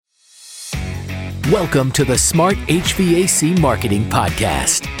Welcome to the Smart HVAC Marketing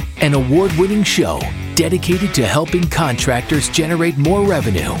Podcast, an award-winning show dedicated to helping contractors generate more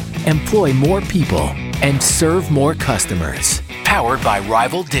revenue, employ more people, and serve more customers. Powered by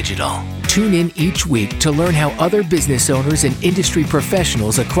Rival Digital. Tune in each week to learn how other business owners and industry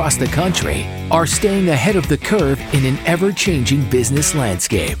professionals across the country are staying ahead of the curve in an ever-changing business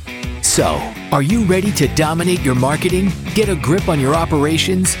landscape. So, are you ready to dominate your marketing, get a grip on your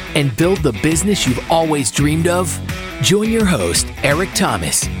operations, and build the business you've always dreamed of? Join your host, Eric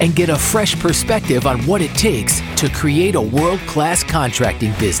Thomas, and get a fresh perspective on what it takes to create a world-class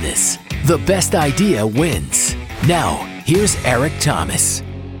contracting business. The best idea wins. Now, here's Eric Thomas.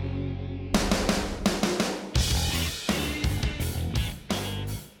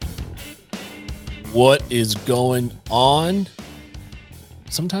 What is going on?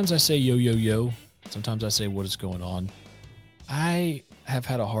 Sometimes I say yo, yo, yo. Sometimes I say what is going on. I have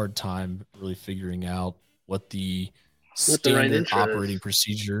had a hard time really figuring out what the standard operating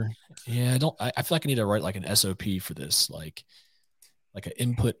procedure. Yeah, I feel like I need to write like an SOP for this, like an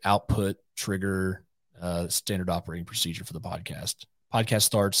input, output, trigger, standard operating procedure for the podcast. Podcast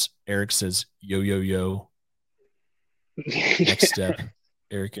starts. Eric says, yo, yo, yo. Next step,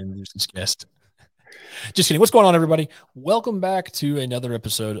 Eric introduces guest. Just kidding. What's going on, everybody? Welcome back to another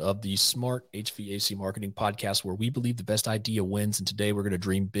episode of the Smart HVAC Marketing Podcast, where we believe the best idea wins. And today we're going to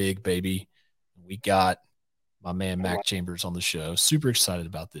dream big, baby. We got my man, Mac Chambers, on the show. Super excited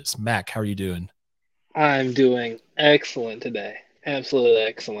about this. Mac, how are you doing? I'm doing excellent today. Absolutely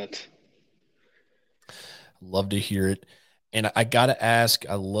excellent. Love to hear it. And I got to ask,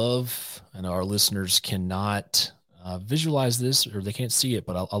 I love, and our listeners cannot visualize this, or they can't see it,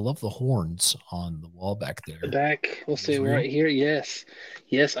 but I love the horns on the wall back there. We'll see right here. Yes.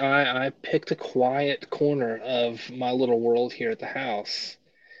 I picked a quiet corner of my little world here at the house,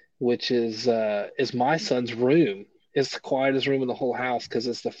 which is my son's room. It's the quietest room in the whole house because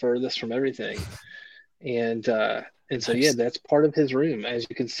it's the furthest from everything. And so Nice. Yeah, that's part of his room. As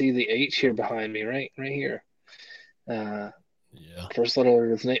you can see, the H here behind me, right here. Yeah. First letter of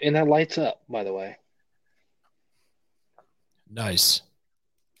his name, and that lights up, by the way. Nice.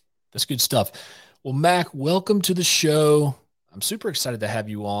 That's good stuff. Well, Mac, welcome to the show. I'm super excited to have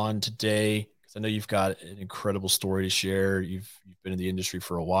you on today because I know you've got an incredible story to share. You've been in the industry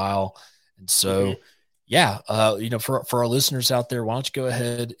for a while. And so, for our listeners out there, why don't you go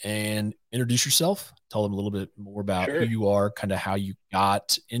ahead and introduce yourself, tell them a little bit more about who you are, kind of how you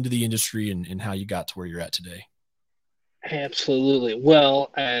got into the industry and how you got to where you're at today. Absolutely.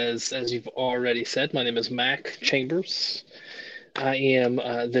 Well, as you've already said, my name is Mac Chambers. I am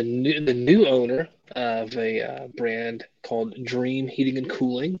the new owner of a brand called Dream Heating and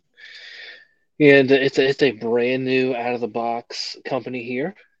Cooling, and it's a brand new out of the box company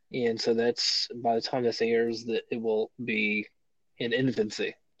here. And so that's, by the time this airs, that it will be in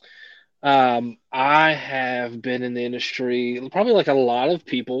infancy. I have been in the industry probably like a lot of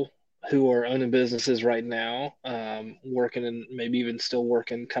people who are owning businesses right now, working and maybe even still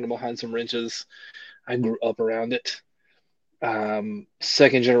working kind of behind some wrenches. I grew up around it.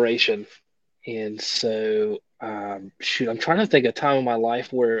 Second generation. And so, I'm trying to think of a time in my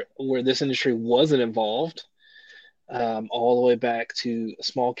life where this industry wasn't involved, all the way back to a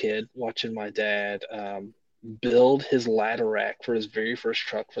small kid watching my dad, build his ladder rack for his very first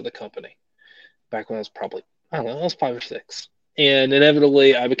truck for the company back when I was probably, I was 5 or 6. And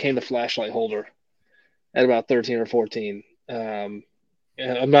inevitably I became the flashlight holder at about 13 or 14. I'm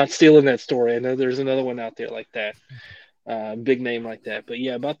not stealing that story. I know there's another one out there like that. Big name like that. But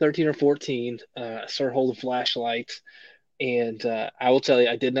yeah, about 13 or 14, I started holding flashlights. And I will tell you,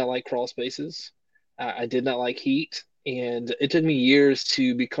 I did not like crawl spaces. I did not like heat. And it took me years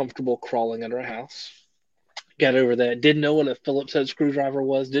to be comfortable crawling under a house. Got over that. Didn't know what a Phillips head screwdriver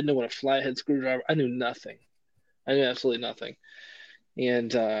was. Didn't know what a flathead screwdriver. I knew nothing. I knew absolutely nothing.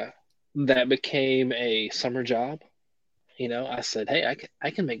 And that became a summer job. I said, hey,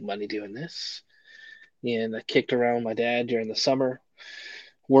 I can make money doing this. And I kicked around with my dad during the summer,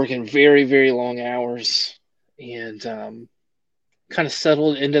 working very, very long hours, and kind of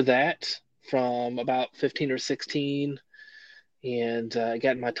settled into that from about 15 or 16. And I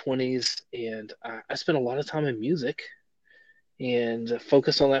got in my 20s, and I spent a lot of time in music and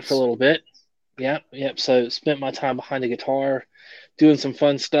focused on that for a little bit. Yep. So spent my time behind the guitar, doing some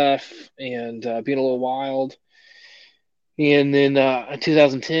fun stuff and being a little wild. And then in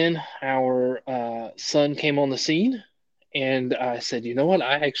 2010, our son came on the scene, and I said, you know what?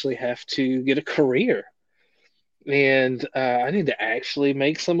 I actually have to get a career, and I need to actually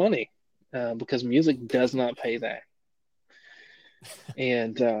make some money because music does not pay that.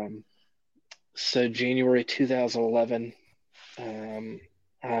 And So January 2011, I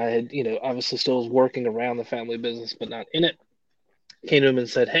had, obviously still was working around the family business, but not in it. Came to him and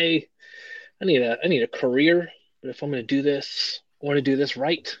said, "Hey, I need a career, but if I'm going to do this, I want to do this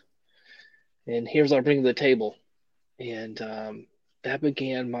right. And here's what I bring to the table." And that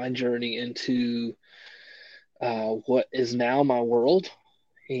began my journey into what is now my world.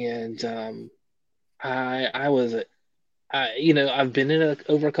 And I was, I've been in it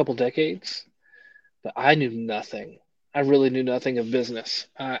over a couple decades, but I knew nothing. I really knew nothing of business.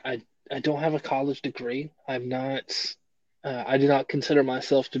 I don't have a college degree. I'm not. I do not consider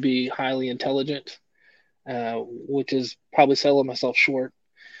myself to be highly intelligent, which is probably selling myself short.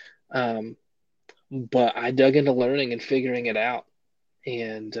 Um, but I dug into learning and figuring it out,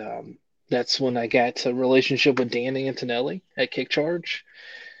 and that's when I got a relationship with Dan Antonelli at KickCharge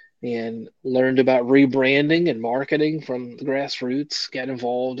and learned about rebranding and marketing from the grassroots. Got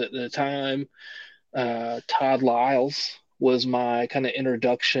involved at the time. Todd Lyles was my kind of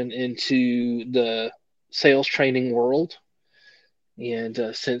introduction into the sales training world, and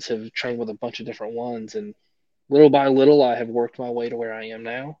since have trained with a bunch of different ones. And little by little, I have worked my way to where I am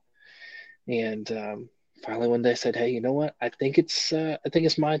now. And finally, one day, said, "Hey, you know what? I think it's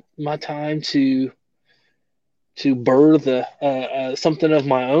my time to birth something of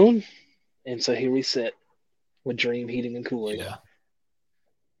my own." And so here we sit with Dream Heating and Cooling. Yeah.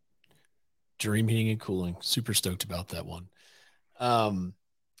 Dream Heating and Cooling. Super stoked about that one.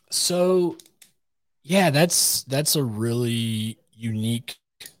 So yeah, that's a really unique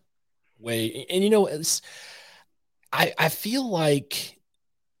way. And I feel like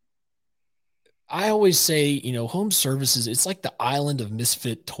I always say, home services, it's like the island of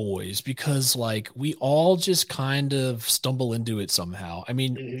misfit toys because like we all just kind of stumble into it somehow. I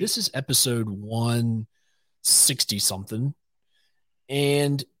mean, this is episode 160 something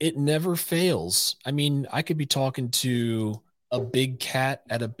and it never fails. I mean, I could be talking to a big cat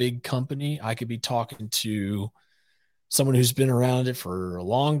at a big company. I could be talking to someone who's been around it for a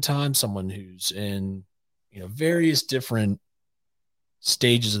long time, someone who's in, various different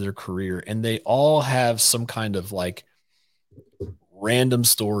stages of their career, and they all have some kind of like random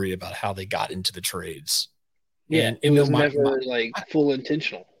story about how they got into the trades. Yeah, and it was never like full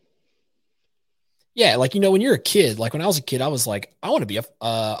intentional. Yeah, like when you're a kid, like when I was a kid, I was like, I want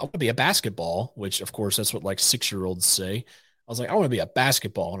to be a basketball, which of course that's what like 6-year-olds say. I was like, I want to be a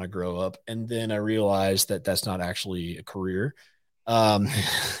basketball when I grow up, and then I realized that that's not actually a career.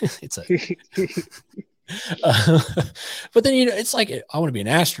 It's a but then it's like I want to be an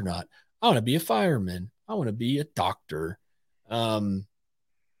astronaut, I want to be a fireman, I want to be a doctor, and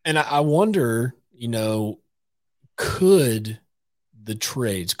I wonder, could the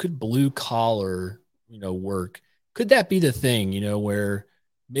trades, could blue collar, work, could that be the thing, where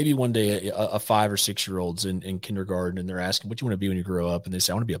maybe one day a 5 or 6-year-old's in kindergarten and they're asking, what do you want to be when you grow up? And they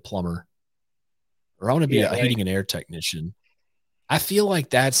say, I want to be a plumber, or I want to be a heating and air technician. I feel like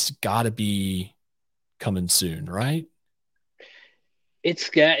that's got to be coming soon, right? It's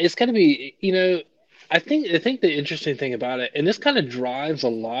got to be, I think the interesting thing about it, and this kind of drives a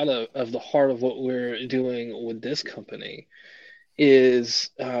lot of the heart of what we're doing with this company, is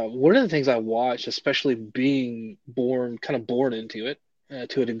one of the things I watched, especially being born into it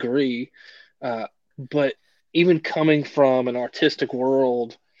to a degree, but even coming from an artistic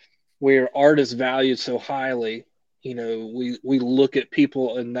world where art is valued so highly, we look at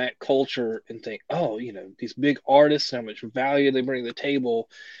people in that culture and think, oh, these big artists, how much value they bring to the table.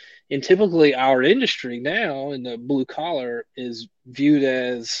 And typically our industry now in the blue collar is viewed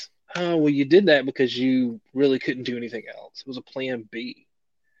as, oh, well, you did that because you really couldn't do anything else. It was a plan B.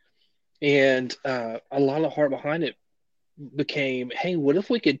 And a lot of heart behind it became, hey, what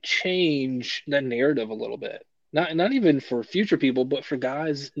if we could change that narrative a little bit? Not even for future people, but for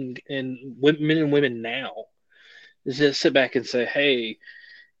guys and men and women now. Is just sit back and say, hey,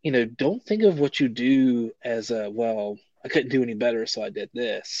 don't think of what you do as well, I couldn't do any better, so I did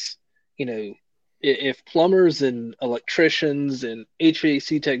this. If plumbers and electricians and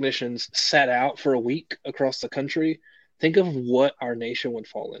HVAC technicians sat out for a week across the country, think of what our nation would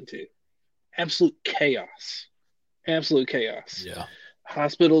fall into. Absolute chaos. Absolute chaos. Yeah.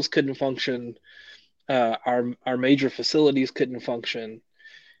 Hospitals couldn't function. Our major facilities couldn't function.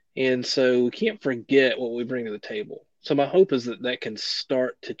 And so we can't forget what we bring to the table. So my hope is that can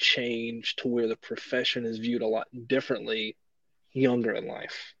start to change to where the profession is viewed a lot differently younger in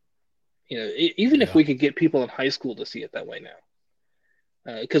life. Even if we could get people in high school to see it that way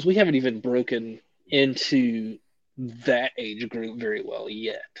now, because we haven't even broken into that age group very well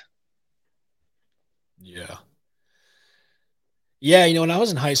yet. Yeah. Yeah. When I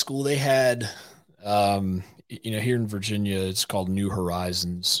was in high school, they had Here in Virginia, it's called New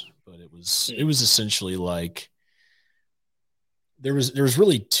Horizons, but it was essentially like there was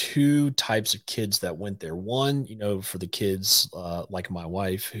really two types of kids that went there. One, for the kids like my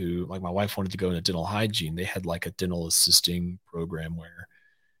wife, my wife wanted to go into dental hygiene. They had like a dental assisting program where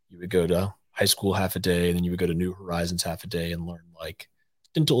you would go to high school half a day, and then you would go to New Horizons half a day and learn like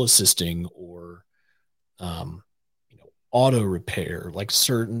dental assisting or um, auto repair, like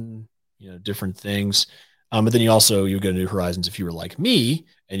certain different things. But then you would go to New Horizons if you were like me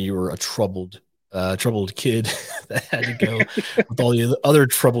and you were a troubled kid that had to go with all the other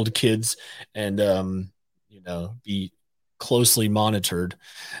troubled kids and be closely monitored.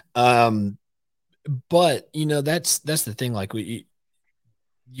 But that's the thing. Like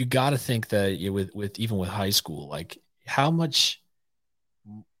you got to think that with even with high school, like how much,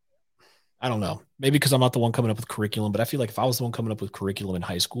 I don't know, maybe because I'm not the one coming up with curriculum, but I feel like if I was the one coming up with curriculum in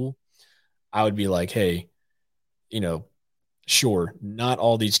high school, I would be like, hey, you know, sure, not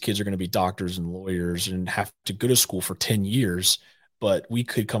all these kids are going to be doctors and lawyers and have to go to school for 10 years, but we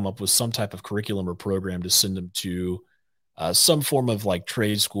could come up with some type of curriculum or program to send them to some form of like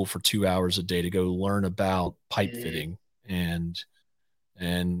trade school for 2 hours a day to go learn about pipe fitting and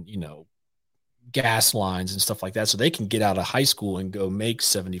gas lines and stuff like that, so they can get out of high school and go make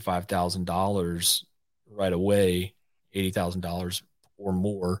 $75,000 right away, $80,000 or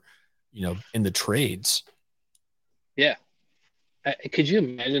more, in the trades. Yeah. Could you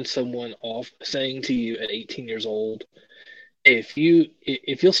imagine someone off saying to you at 18 years old, if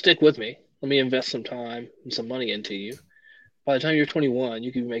you'll stick with me, let me invest some time and some money into you. By the time you're 21,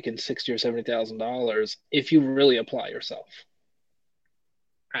 you could be making 60 or $70,000 if you really apply yourself.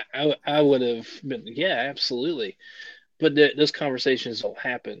 I would have been, yeah, absolutely. But those conversations don't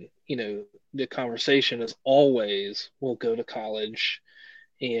happen. The conversation is always, we'll go to college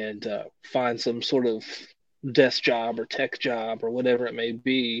and find some sort of desk job or tech job or whatever it may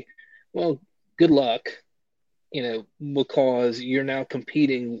be. Well, good luck, because you're now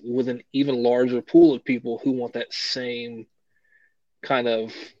competing with an even larger pool of people who want that same kind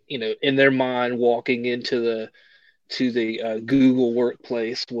of, in their mind, walking into the Google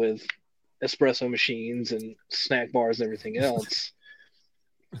workplace with espresso machines and snack bars and everything else.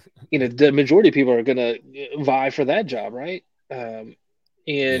 The majority of people are going to vie for that job, right?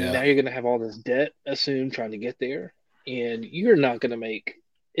 And now you're going to have all this debt assumed trying to get there, and you're not going to make.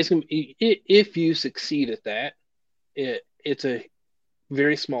 It's going to be, if you succeed at that, it's a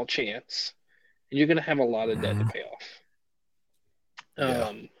very small chance, and you're going to have a lot of debt to pay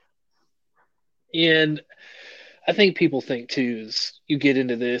off. And I think people think too is you get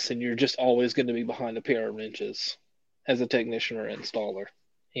into this and you're just always going to be behind a pair of wrenches as a technician or installer.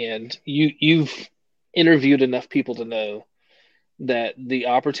 And you've interviewed enough people to know that the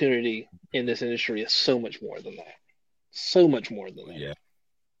opportunity in this industry is so much more than that. So much more than that. Yeah.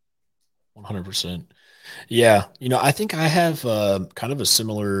 100%. Yeah. I think I have kind of a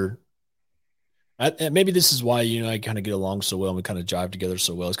similar, maybe this is why, I kind of get along so well and we kind of jive together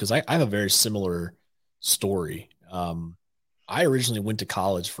so well, is because I have a very similar story. I originally went to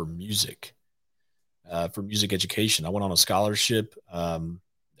college for music education. I went on a scholarship.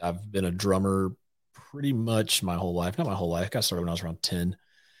 I've been a drummer pretty much my whole life. Not my whole life. I got started when I was around 10.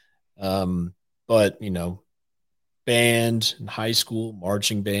 But band in high school,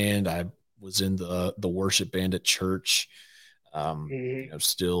 marching band. I was in the worship band at church.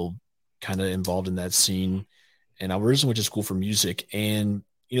 Still kind of involved in that scene. And I originally went to school for music, and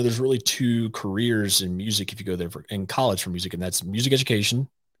there's really two careers in music if you go there in college for music, and that's music education,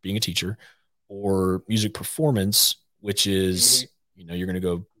 being a teacher, or music performance, which is, you're going to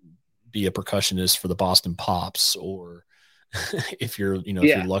go be a percussionist for the Boston Pops, or if you're, if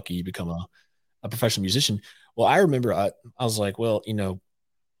you're lucky, you become a professional musician. Well, I remember I was like, well,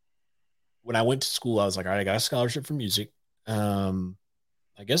 when I went to school, I was like, all right, I got a scholarship for music.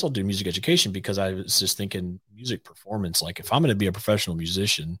 I guess I'll do music education, because I was just thinking music performance. Like, if I'm going to be a professional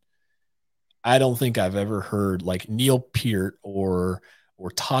musician, I don't think I've ever heard like Neil Peart or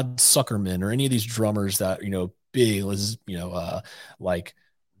Todd Suckerman or any of these drummers that, big, like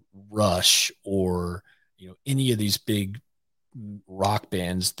Rush or, any of these big rock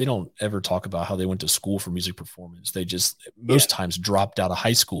bands. They don't ever talk about how they went to school for music performance. They just most times dropped out of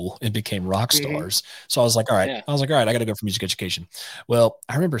high school and became rock stars. So I was like, all right, I got to go for music education. Well,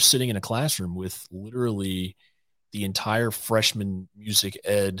 I remember sitting in a classroom with literally the entire freshman music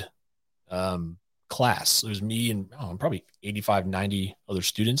ed class. It was me and probably 85, 90 other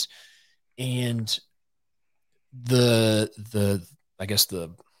students. And I guess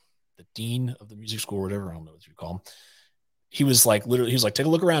the dean of the music school or whatever, I don't know what you call him. He was like, take a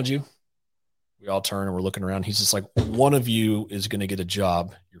look around you. We all turn and we're looking around. He's just like, one of you is going to get a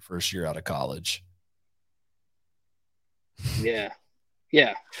job your first year out of college. Yeah.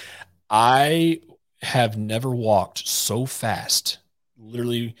 Yeah. I have never walked so fast.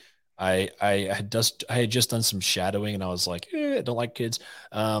 Literally, I had just done some shadowing, and I was like, I don't like kids.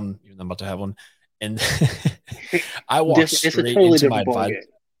 Even though I'm about to have one, and I walked It's a straight totally into my different advisor. ballgame.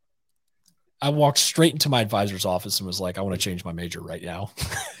 I walked straight into my advisor's office and was like, I want to change my major right now.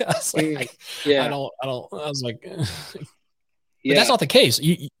 I was like, Yeah. I was like, but Yeah. that's not the case.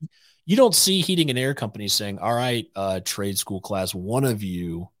 You don't see heating and air companies saying, all right, trade school class, one of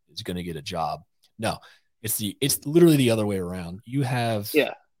you is going to get a job. No, it's literally the other way around. You have,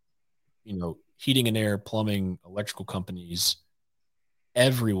 Yeah. heating and air, plumbing, electrical companies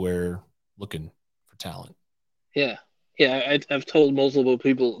everywhere looking for talent. Yeah. Yeah, I've told multiple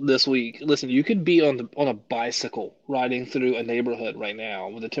people this week, listen, you could be on a bicycle riding through a neighborhood right now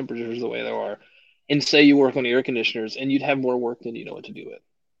with the temperatures the way they are, and say you work on air conditioners, and you'd have more work than you know what to do with.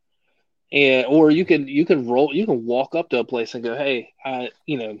 And or you can walk up to a place and go, hey, I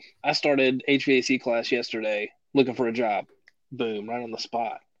started HVAC class yesterday, looking for a job. Boom, right on the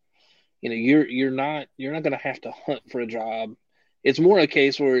spot. You're not going to have to hunt for a job. It's more a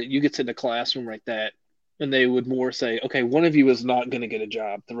case where you could sit in a classroom like that, and they would more say, okay, one of you is not going to get a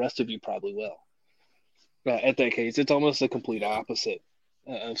job, the rest of you probably will. At that case, it's almost a complete opposite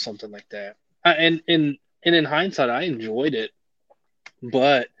of something like that. And in hindsight, I enjoyed it,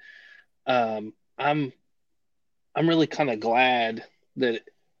 but I'm really kind of glad that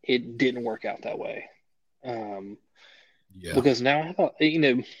it didn't work out that way. Yeah. Because now I thought,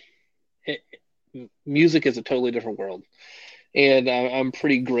 music is a totally different world, and I'm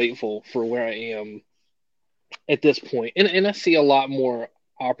pretty grateful for where I am at this point. And I see a lot more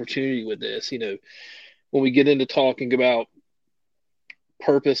opportunity with this. When we get into talking about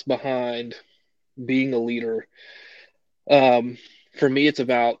purpose behind being a leader, for me, it's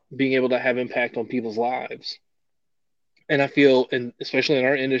about being able to have impact on people's lives. And I feel, and especially in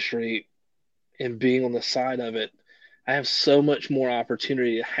our industry, and being on the side of it, I have so much more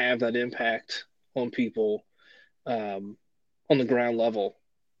opportunity to have that impact on people, um, on the ground level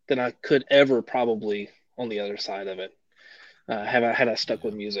than I could ever probably on the other side of it. Had I stuck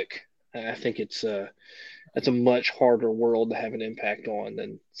with music, I think it's a much harder world to have an impact on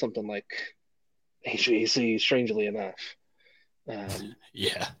than something like HVAC. Strangely enough,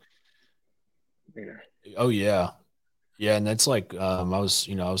 Yeah. yeah, Oh yeah. Yeah. And that's like, I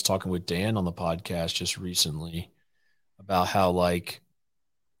was talking with Dan on the podcast just recently about how, like,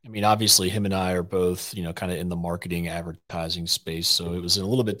 I mean, obviously him and I are both, kind of in the marketing advertising space. So it was in a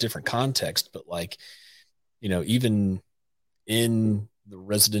little bit different context, but like, even in the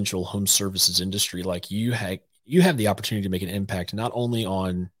residential home services industry, like you have the opportunity to make an impact, not only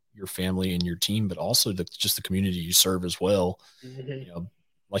on your family and your team, but also just the community you serve as well. mm-hmm. You know,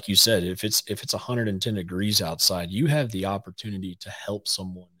 like you said, if it's 110 degrees outside, you have the opportunity to help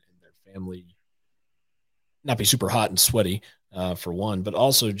someone and their family not be super hot and sweaty, for one, but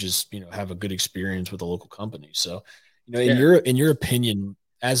also just have a good experience with a local company. So, in Yeah. your opinion,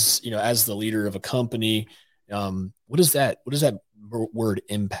 as the leader of a company, what does that word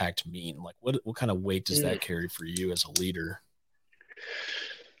impact mean? Like, what kind of weight does Mm. that carry for you as a leader?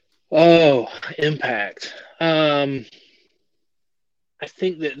 Oh, impact. I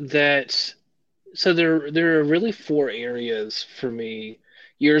think that's so there are really four areas for me.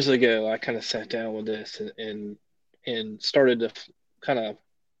 Years ago, I kind of sat down with this and started to kind of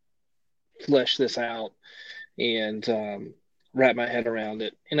flesh this out and wrap my head around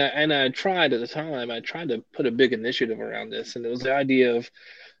it. And I tried at the time. I tried to put a big initiative around this, and it was the idea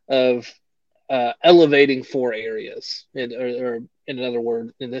of elevating four areas, or in another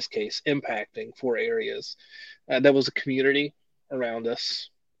word, in this case, impacting four areas. That was a community around us,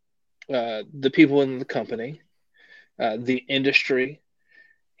 the people in the company, the industry,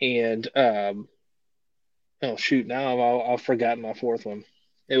 and oh shoot, now I've forgotten my fourth one.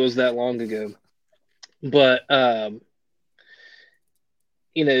 It was that long ago, but the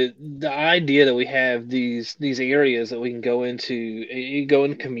idea that we have these areas that we can go into, you go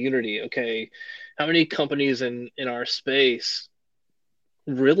in community. Okay, how many companies in our space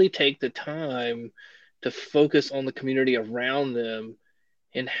really take the time to focus on the community around them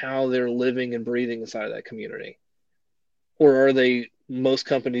and how they're living and breathing inside of that community? Or are they, most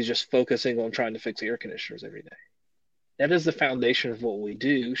companies, just focusing on trying to fix air conditioners every day? That is the foundation of what we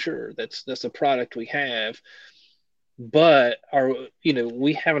do. Sure, that's a product we have, but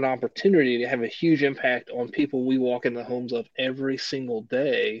we have an opportunity to have a huge impact on people we walk in the homes of every single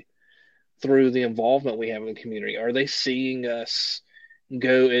day through the involvement we have in the community. Are they seeing us,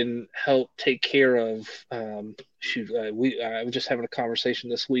 go and help take care of. I was just having a conversation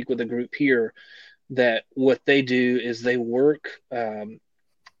this week with a group here that what they do is they work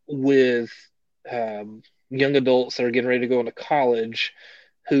with young adults that are getting ready to go into college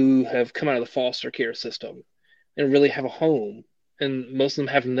who have come out of the foster care system and really have a home. And most of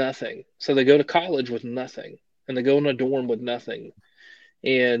them have nothing. So they go to college with nothing and they go in a dorm with nothing.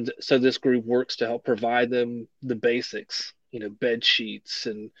 And so this group works to help provide them the basics, bed sheets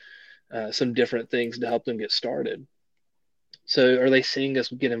and some different things to help them get started. So are they seeing us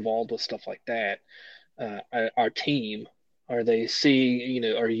get involved with stuff like that? Our team, are they seeing,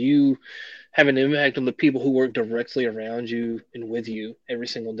 are you having an impact on the people who work directly around you and with you every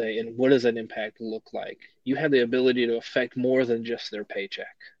single day? And what does that impact look like? You have the ability to affect more than just their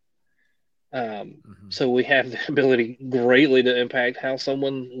paycheck. So we have the ability greatly to impact how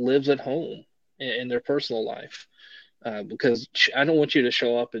someone lives at home in their personal life. Because I don't want you to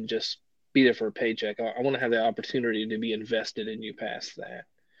show up and just be there for a paycheck. I want to have the opportunity to be invested in you past that.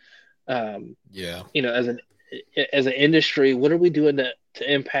 As an industry, what are we doing to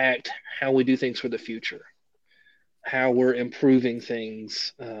impact how we do things for the future? How we're improving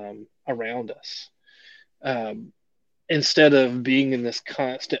things around us. Instead of being in this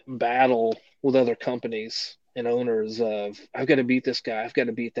constant battle with other companies and owners of, I've got to beat this guy, I've got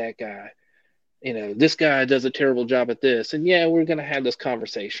to beat that guy. This guy does a terrible job at this. And yeah, we're going to have those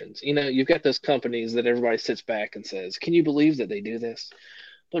conversations. You've got those companies that everybody sits back and says, can you believe that they do this?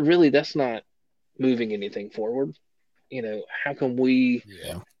 But really, that's not moving anything forward. How can we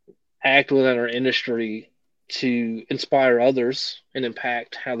act within our industry to inspire others and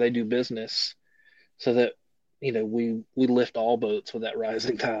impact how they do business so that, we lift all boats with that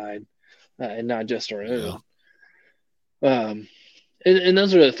rising tide and not just our own. And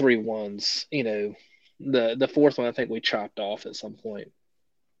those are the three ones. The fourth one I think we chopped off at some point.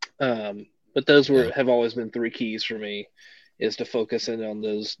 But those have always been three keys for me, is to focus in on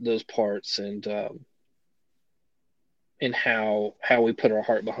those parts and how we put our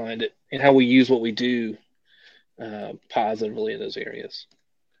heart behind it and how we use what we do positively in those areas.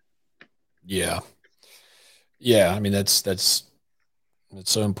 Yeah. I mean, that's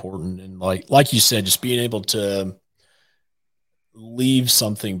so important. And like you said, just being able to leave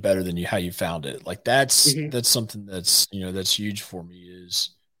something better than how you found it. Like that's something that's, that's huge for me,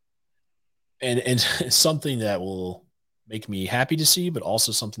 is, and something that will make me happy to see, but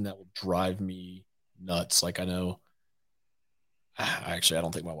also something that will drive me nuts. Like I know, actually, I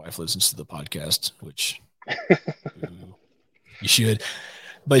don't think my wife listens to the podcast, which you should,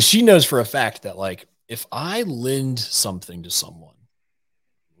 but she knows for a fact that, like, if I lend something to someone,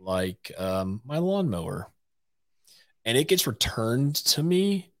 like my lawnmower, and it gets returned to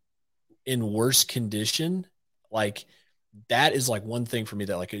me in worse condition, like that is like one thing for me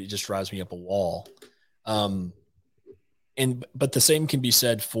that, like, it just drives me up a wall. But the same can be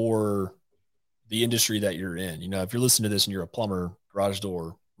said for the industry that you're in. If you're listening to this and you're a plumber, garage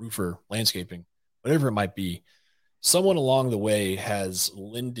door, roofer, landscaping, whatever it might be, someone along the way has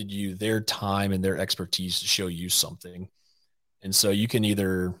lended you their time and their expertise to show you something. And so you can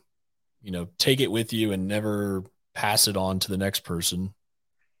either, take it with you and never pass it on to the next person,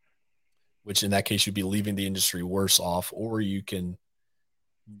 which in that case you'd be leaving the industry worse off, or you can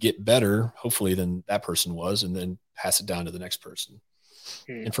get better, hopefully, than that person was, and then pass it down to the next person.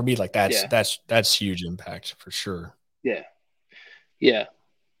 And for me, like that's huge impact for sure. Yeah.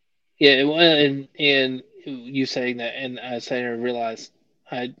 And you saying that, and I saying, I realized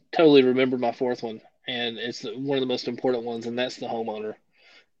I totally remember my fourth one, and it's one of the most important ones, and that's the homeowner.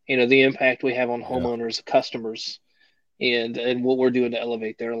 The impact we have on homeowners, customers, and what we're doing to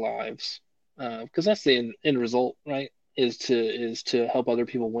elevate their lives, because that's the end result, right? Is to help other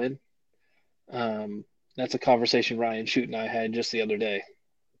people win. That's a conversation Ryan Shute and I had just the other day.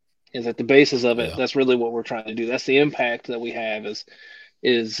 Is at the basis of it, that's really what we're trying to do. That's the impact that we have,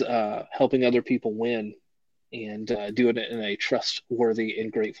 is helping other people win, and doing it in a trustworthy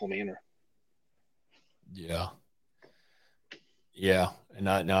and grateful manner. Yeah. And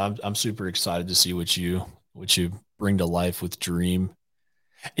I'm super excited to see what you bring to life with Dream.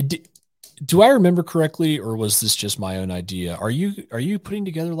 Do I remember correctly, or was this just my own idea? Are you putting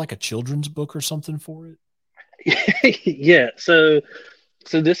together like a children's book or something for it? Yeah. So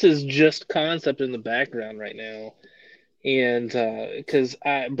this is just concept in the background right now. And because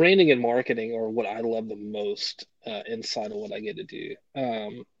branding and marketing are what I love the most inside of what I get to do.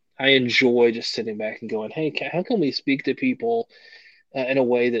 I enjoy just sitting back and going, hey, how can we speak to people in a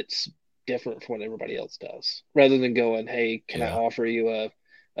way that's different from what everybody else does, rather than going, hey, can I offer you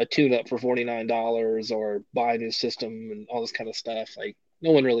a tune-up for $49 or buy a new system and all this kind of stuff. Like,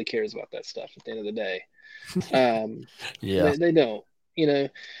 no one really cares about that stuff at the end of the day. Yeah. They don't, you know.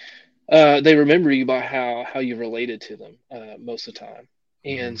 They remember you by how you related to them most of the time.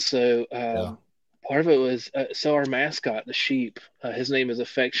 And Mhm. so Yeah. part of it was so our mascot, the sheep, his name is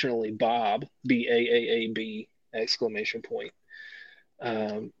affectionately Bob, Baab exclamation point.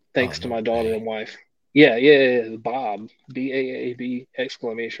 Oh, Thanks to no my daughter way. and wife. Yeah, Bob, Baab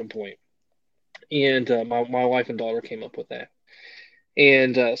exclamation point. And my wife and daughter came up with that.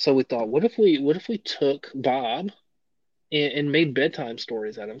 And so we thought, what if we took Bob and made bedtime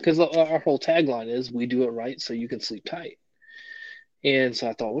stories at him? Because our whole tagline is "We do it right so you can sleep tight." And so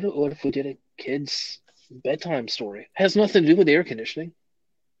I thought, what if we did a kids bedtime story? It has nothing to do with air conditioning,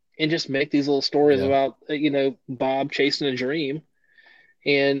 and just make these little stories Yeah. about Bob chasing a dream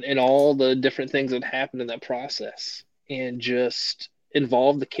and all the different things that happen in that process, and just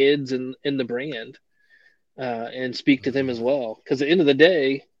involve the kids in the brand and speak to them Mhm. as well. Because at the end of the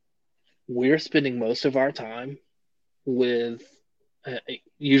day, we're spending most of our time with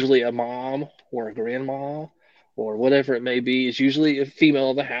usually a mom or a grandma or whatever it may be. Is usually a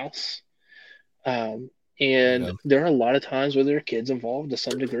female of the house. Um, and Yeah. there are a lot of times where there are kids involved to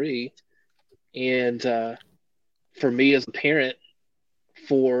some degree. And for me as a parent,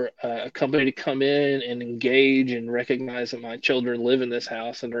 for a company to come in and engage and recognize that my children live in this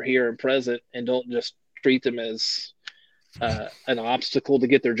house and are here and present, and don't just treat them as an obstacle to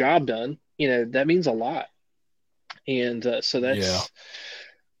get their job done, that means a lot. And so Yeah. that's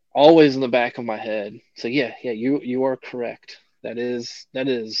always in the back of my head. So yeah, you are correct. That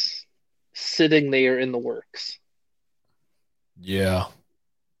is sitting there in the works. Yeah.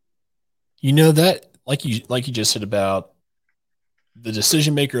 You know that, like you just said about the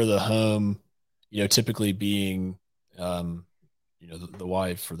decision maker of the home, typically being, um, the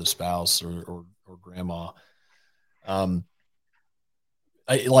wife or the spouse or grandma. Um,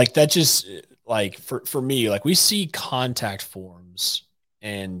 I like that. Just like for me, like we see contact forms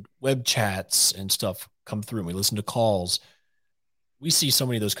and web chats and stuff come through, and we listen to calls. We see so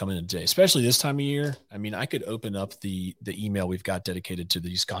many of those come in a day, especially this time of year. I mean, I could open up the email we've got dedicated to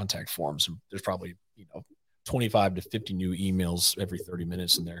these contact forms, and there's probably 25 to 50 new emails every 30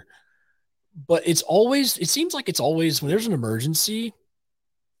 minutes in there. But it seems like it's always when there's an emergency,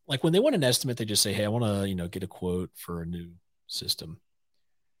 like when they want an estimate, they just say, "Hey, I want to get a quote for a new system."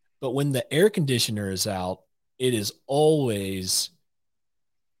 But when the air conditioner is out, it is always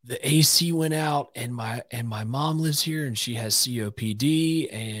the AC went out, and my mom lives here and she has COPD,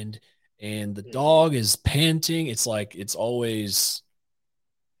 and the Mm-hmm. dog is panting. It's like it's always,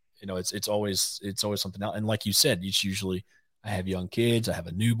 it's always something else. And like you said, it's usually I have young kids, I have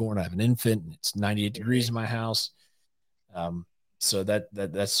a newborn, I have an infant, and it's 98 degrees in Mm-hmm. my house. Um, so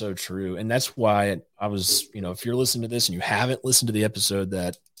that's so true. And that's why I was, if you're listening to this and you haven't listened to the episode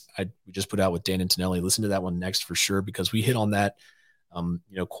that we just put out with Dan Antonelli, listen to that one next for sure, because we hit on that,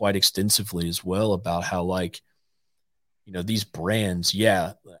 quite extensively as well about how, like, these brands.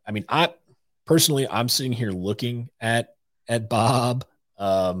 Yeah. I mean, I'm sitting here looking at Bob,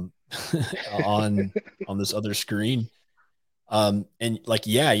 on this other screen. And like,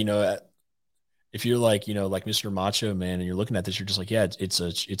 yeah, if you're like, like Mr. Macho Man and you're looking at this, you're just like, yeah, it's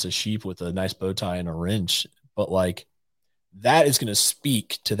a sheep with a nice bow tie and a wrench. But like that is going to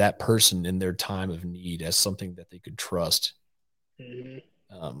speak to that person in their time of need as something that they could trust. Mm-hmm.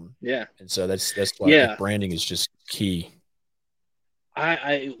 Um, Yeah, and so that's why like yeah. branding is just key.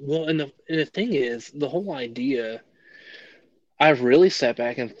 I well, and the thing is, the whole idea. I've really sat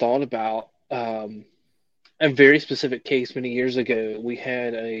back and thought about a very specific case many years ago. We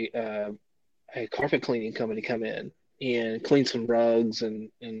had a carpet cleaning company come in and clean some rugs and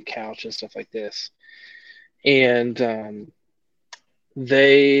couch and stuff like this. And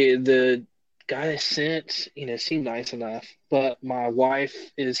the guy they sent, seemed nice enough, but my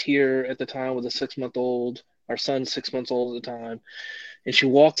wife is here at the time with a 6 month old. Our son's 6 months old at the time, and she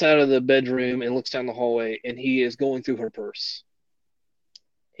walks out of the bedroom and looks down the hallway, and he is going through her purse.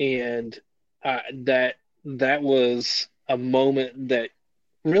 And that was a moment that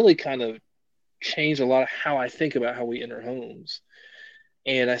really kind of changed a lot of how I think about how we enter homes.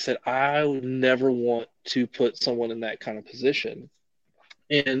 And I said, I would never want to put someone in that kind of position.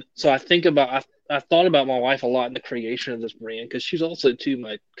 And so I thought about my wife a lot in the creation of this brand, because she's also too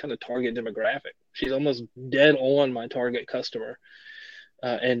my kind of target demographic. She's almost dead on my target customer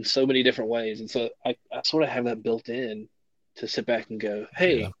in so many different ways. And so I sort of have that built in to sit back and go, Yeah.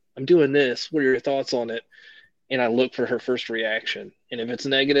 hey, I'm doing this. What are your thoughts on it? And I look for her first reaction. And if it's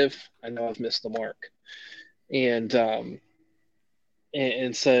negative, I know I've missed the mark. And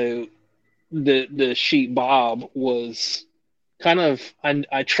and so the sheet Bob was kind of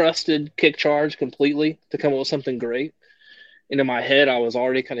I trusted Kick Charge completely to come up with something great. And in my head, I was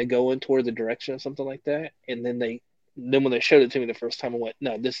already kind of going toward the direction of something like that. And then when they showed it to me the first time, I went,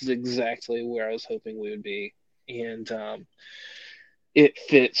 no, this is exactly where I was hoping we would be. And it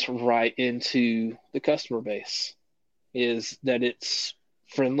fits right into the customer base, is that it's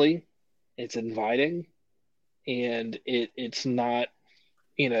friendly, it's inviting, and it's not,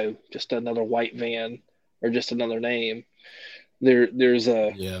 just another white van or just another name. There's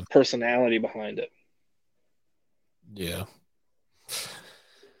a personality behind it. Yeah.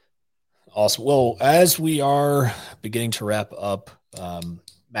 Awesome. Well, as we are beginning to wrap up,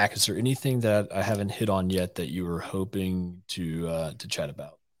 Mac, is there anything that I haven't hit on yet that you were hoping to chat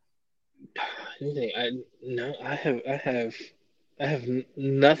about? Anything? I have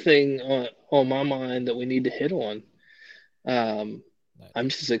nothing on my mind that we need to hit on. I'm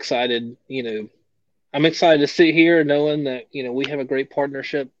just excited. I'm excited to sit here knowing that we have a great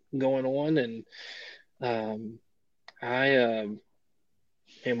partnership going on, and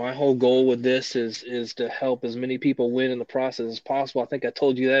and my whole goal with this is to help as many people win in the process as possible. I think I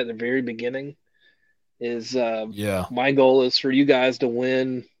told you that at the very beginning. My goal is for you guys to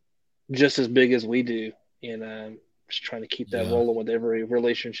win just as big as we do, and just trying to keep that rolling with every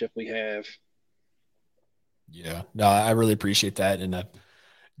relationship we have. Yeah, no, I really appreciate that, and I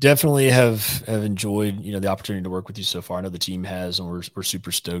definitely have enjoyed the opportunity to work with you so far. I know the team has, and we're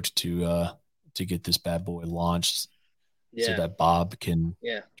super stoked to get this bad boy launched. Yeah. So that Bob can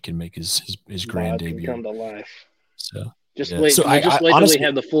make his grand debut. Come to life. So wait. So wait till we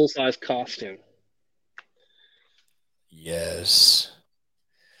have the full size costume. Yes,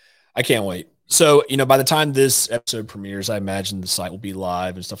 I can't wait. So by the time this episode premieres, I imagine the site will be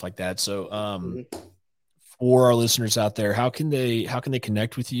live and stuff like that. So for our listeners out there, how can they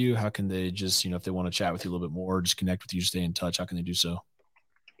connect with you? How can they just if they want to chat with you a little bit more, just connect with you, stay in touch? How can they do so?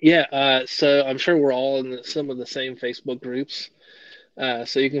 Yeah, so I'm sure we're all in some of the same Facebook groups.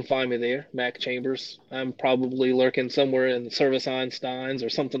 So you can find me there, Mac Chambers. I'm probably lurking somewhere in the Service Einsteins or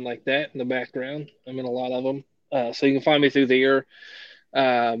something like that in the background. I'm in a lot of them. So you can find me through there.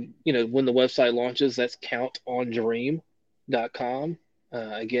 When the website launches, that's countondream.com.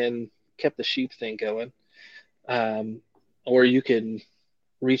 Again, kept the sheep thing going. Or you can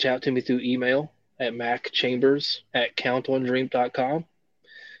reach out to me through email at macchambers@countondream.com.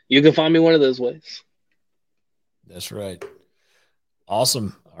 You can find me one of those ways. That's right.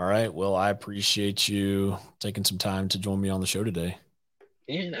 Awesome. All right. Well, I appreciate you taking some time to join me on the show today.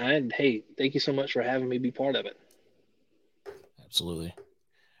 And hey, thank you so much for having me be part of it. Absolutely.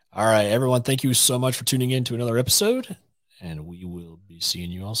 All right, everyone. Thank you so much for tuning in to another episode, and we will be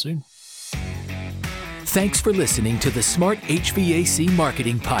seeing you all soon. Thanks for listening to the Smart HVAC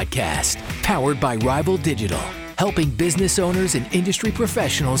Marketing Podcast, powered by Rival Digital, helping business owners and industry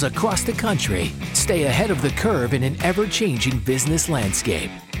professionals across the country stay ahead of the curve in an ever-changing business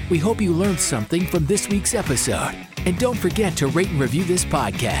landscape. We hope you learned something from this week's episode, and don't forget to rate and review this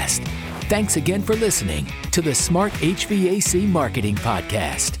podcast. Thanks again for listening to the Smart HVAC Marketing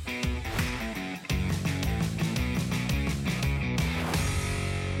Podcast.